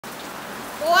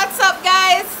What's up,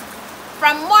 guys?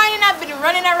 From morning I've been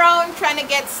running around trying to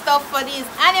get stuff for these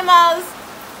animals.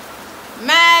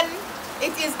 Man,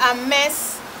 it is a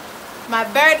mess. My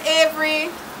bird Avery,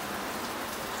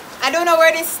 I don't know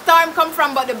where this storm come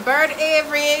from, but the bird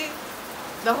Avery,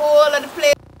 the whole of the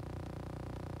place.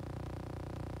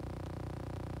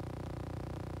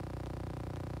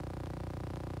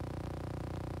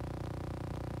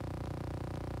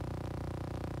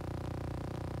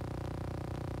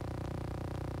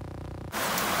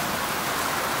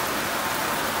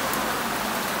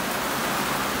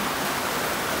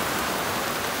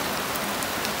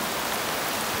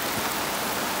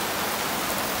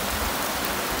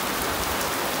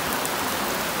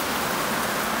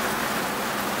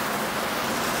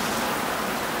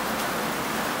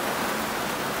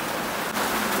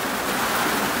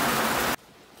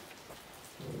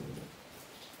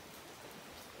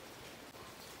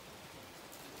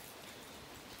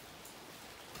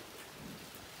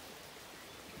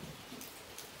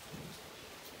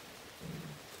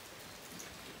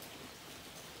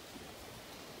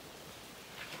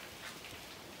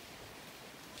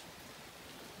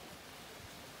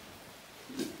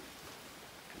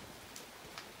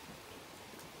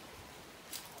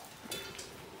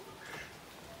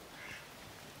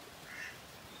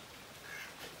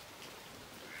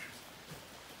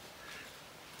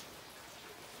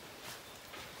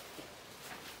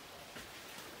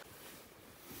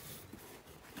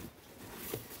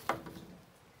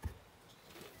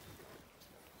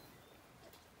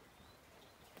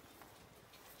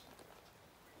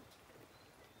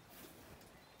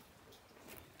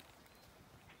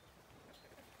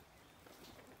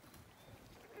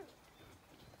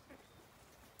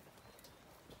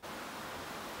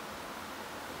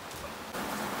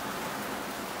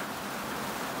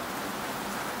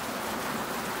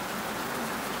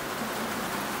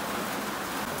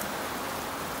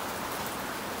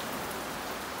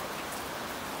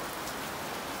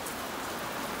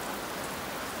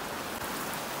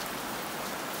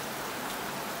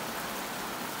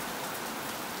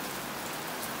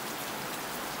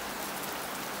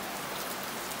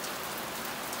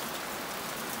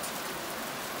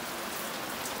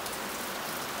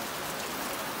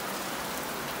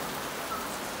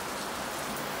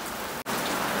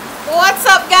 What's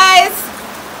up, guys?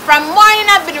 From morning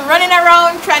I've been running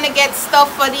around trying to get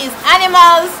stuff for these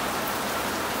animals.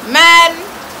 Man,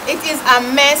 it is a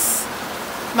mess.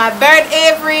 My bird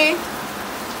Avery,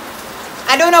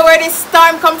 I don't know where this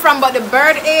storm come from, but the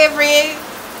bird Avery,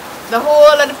 the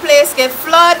whole of the place get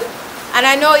flood. And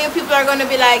I know you people are going to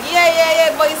be like,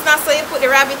 yeah, but it's not so you put the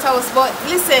rabbit house. But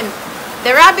listen,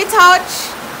 the rabbit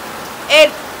house,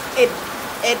 it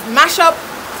mash up.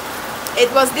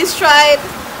 It was destroyed.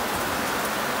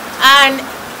 And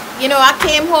you know, I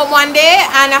came home one day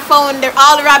and I found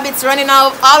all the rabbits running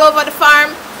out all over the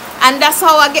farm, and that's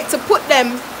how I get to put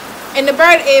them in the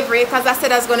bird Avery, because I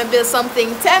said I was going to build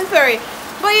something temporary.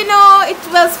 But you know, it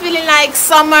was feeling like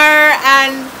summer,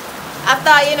 and I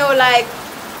thought, you know, like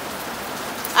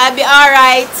I'd be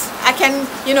alright. I can,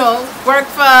 you know, work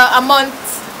for a month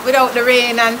without the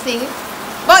rain and things.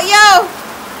 But yo,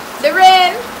 the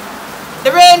rain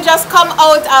just come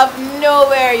out of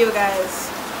nowhere, you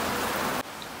guys.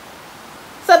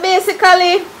 So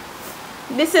basically,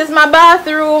 this is my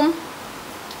bathroom.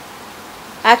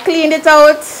 I cleaned it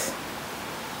out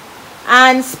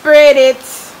and sprayed it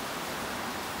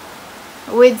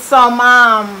with some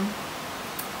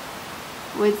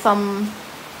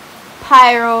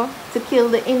pyro to kill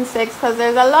the insects, because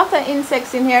there's a lot of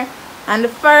insects in here. And the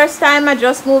first time I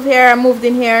just moved here, I moved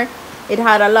in here, it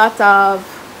had a lot of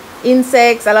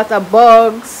insects, a lot of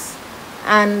bugs,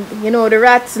 and you know, the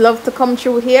rats love to come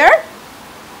through here.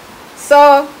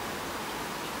 So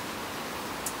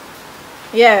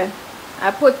yeah,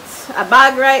 I put a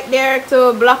bag right there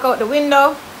to block out the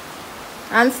window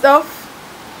and stuff.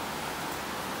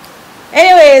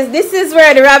 Anyways, this is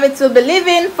where the rabbits will be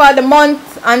living for the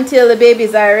month until the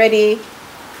babies are ready.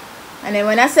 And then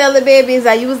when I sell the babies,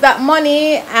 I use that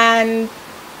money and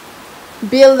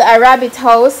build a rabbit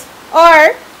house.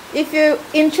 Or if you're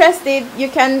interested, you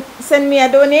can send me a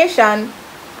donation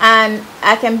and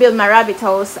I can build my rabbit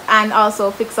house and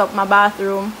also fix up my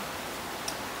bathroom.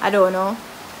 I don't know.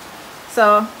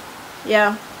 So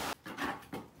yeah.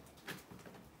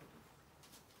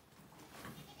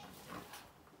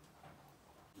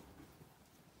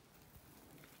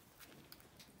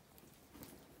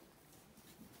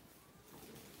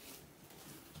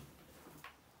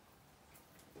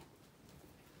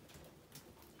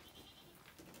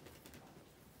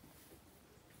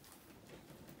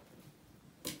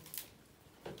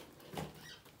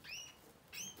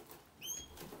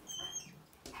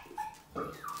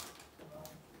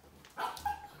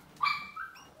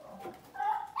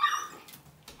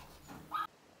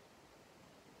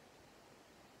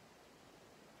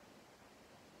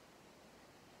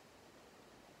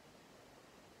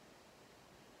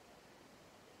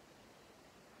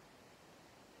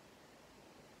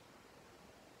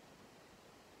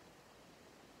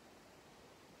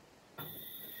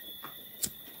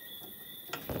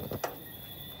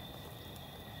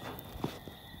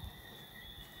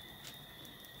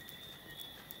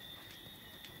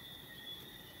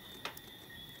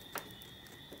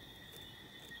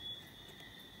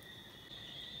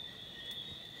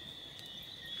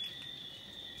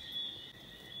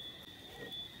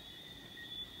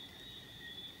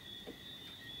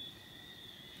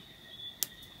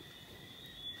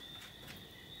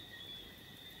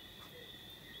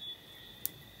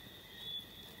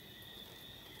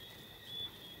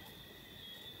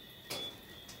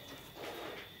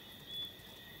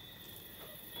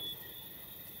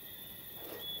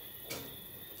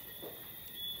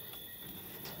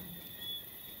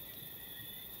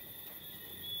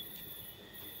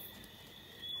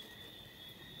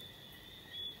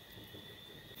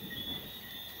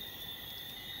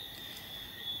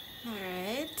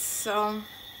 so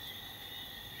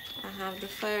I have the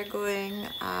fire going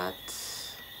at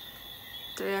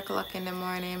 3 o'clock in the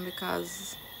morning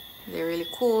because they're really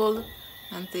cold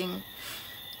and thing.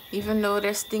 Even though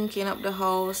they're stinking up the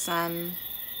house and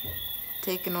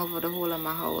taking over the whole of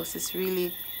my house, it's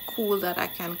really cool that I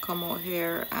can come out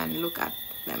here and look at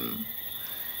them,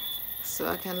 so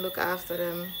I can look after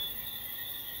them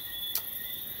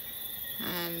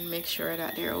and make sure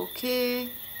that they're okay.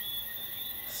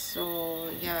 So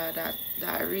yeah,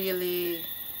 that really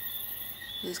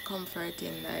is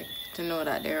comforting, like to know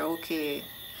that they're okay.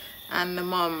 And the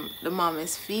mom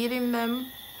is feeding them,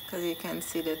 because you can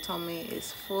see the tummy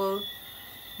is full.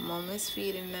 Mom is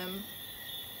feeding them,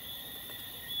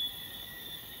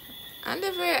 and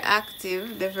they're very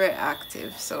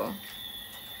active, so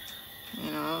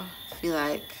you know, I feel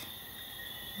like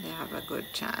they have a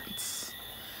good chance.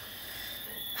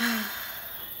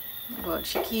 But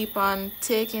she keep on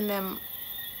taking them.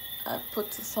 I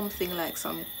put something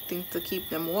to keep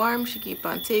them warm. She keep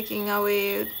on taking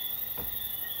away.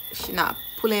 She not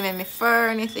pulling any fur or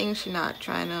anything. She not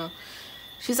trying to.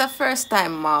 She's a first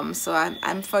time mom, so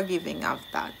I'm forgiving of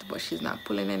that. But she's not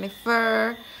pulling any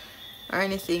fur or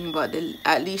anything. But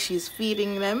at least she's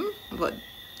feeding them, but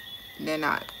they're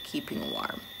not keeping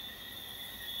warm.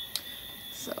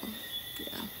 So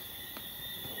yeah.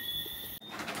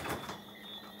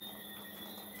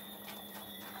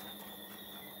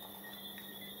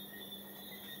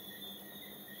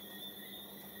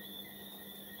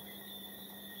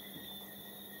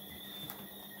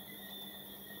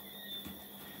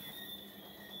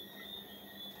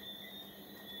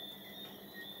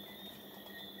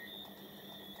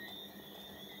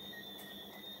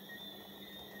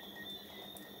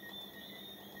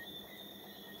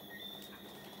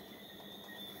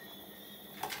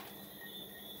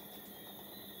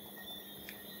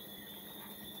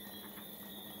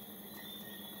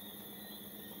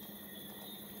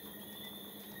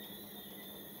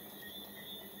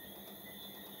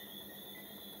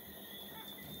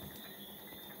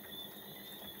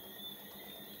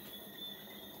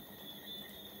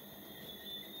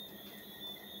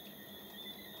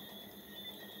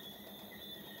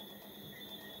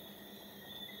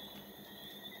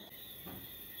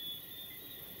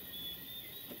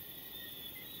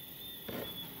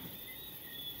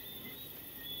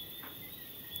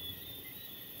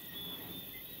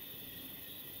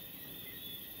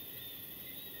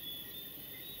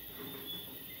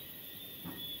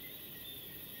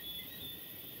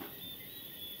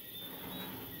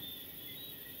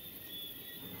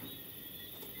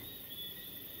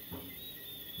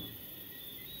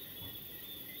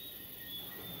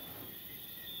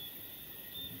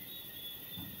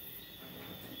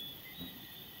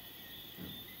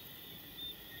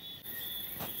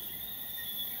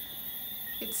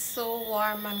 It's so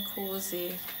warm and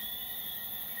cozy.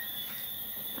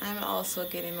 I'm also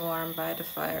getting warm by the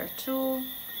fire too,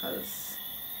 because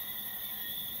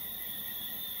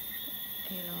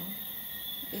you know,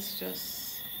 it's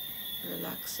just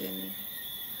relaxing.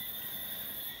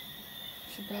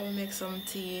 Should probably make some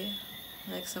tea,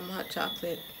 like some hot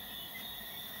chocolate.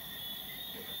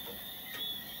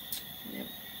 Yep.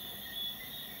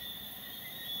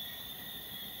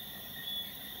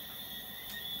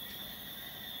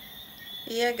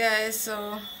 Yeah guys,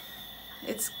 so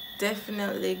it's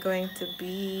definitely going to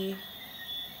be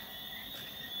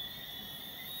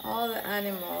all the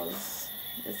animals.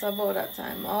 It's about that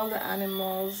time. All the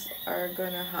animals are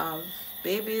gonna have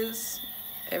babies,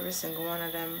 every single one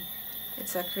of them.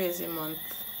 It's a crazy month.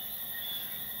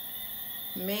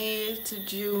 May to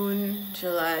June,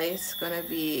 July, it's gonna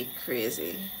be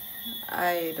crazy.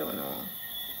 I don't know,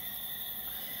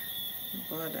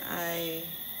 but I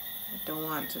don't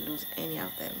want to lose any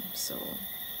of them, so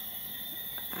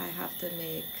I have to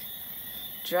make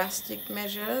drastic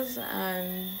measures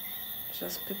and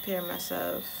just prepare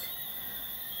myself.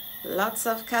 Lots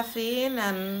of caffeine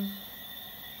and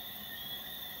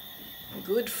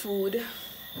good food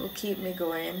will keep me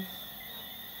going.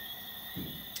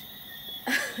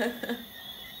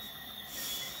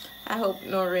 I hope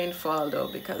no rainfall though,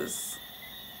 because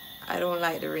I don't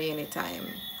like the rainy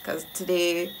time, because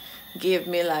today gave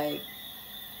me like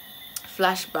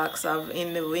flashbacks of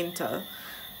in the winter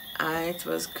and it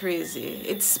was crazy.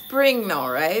 It's spring now,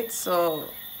 right? So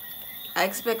I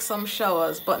expect some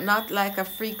showers, but not like a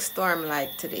freak storm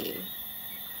like today.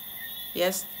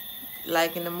 Yes,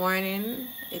 like in the morning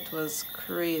it was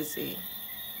crazy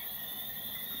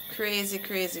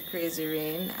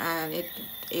rain, and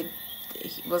it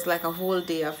was like a whole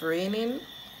day of raining.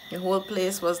 The whole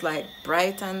place was like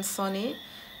bright and sunny,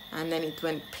 and then it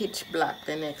went pitch black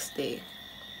the next day.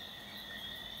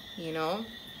 you know.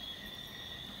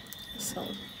 So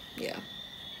yeah.